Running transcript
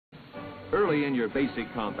Early in your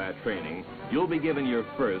basic combat training, you'll be given your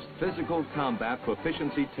first Physical Combat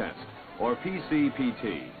Proficiency Test, or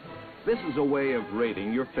PCPT. This is a way of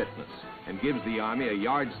rating your fitness and gives the Army a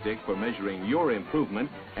yardstick for measuring your improvement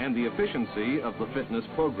and the efficiency of the fitness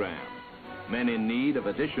program. Men in need of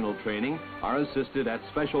additional training are assisted at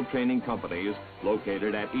special training companies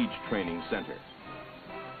located at each training center.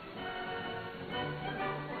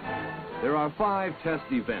 There are 5 test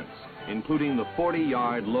events, including the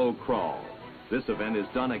 40-yard low crawl. This event is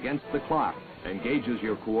done against the clock and gauges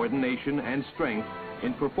your coordination and strength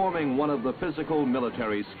in performing one of the physical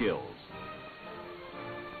military skills.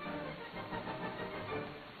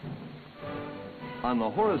 On the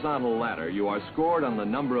horizontal ladder, you are scored on the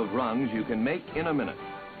number of rungs you can make in a minute.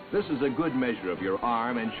 This is a good measure of your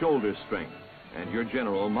arm and shoulder strength and your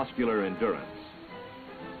general muscular endurance.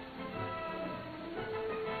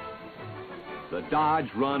 The dodge,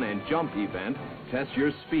 run, and jump event tests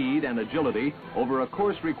your speed and agility over a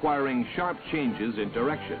course requiring sharp changes in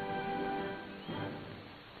direction.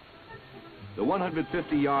 The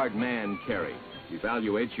 150-yard man carry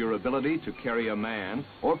evaluates your ability to carry a man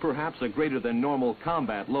or perhaps a greater than normal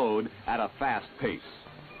combat load at a fast pace.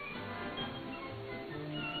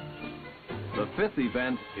 The 5th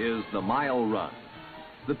event is the mile run.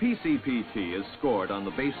 The PCPT is scored on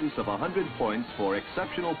the basis of 100 points for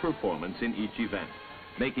exceptional performance in each event,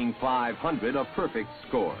 making 500 a perfect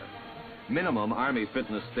score. Minimum Army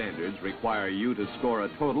fitness standards require you to score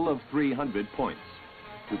a total of 300 points.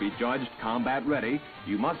 To be judged combat ready,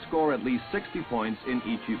 you must score at least 60 points in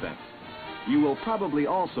each event. You will probably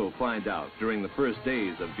also find out during the first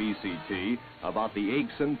days of BCT about the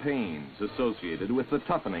aches and pains associated with the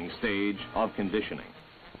toughening stage of conditioning.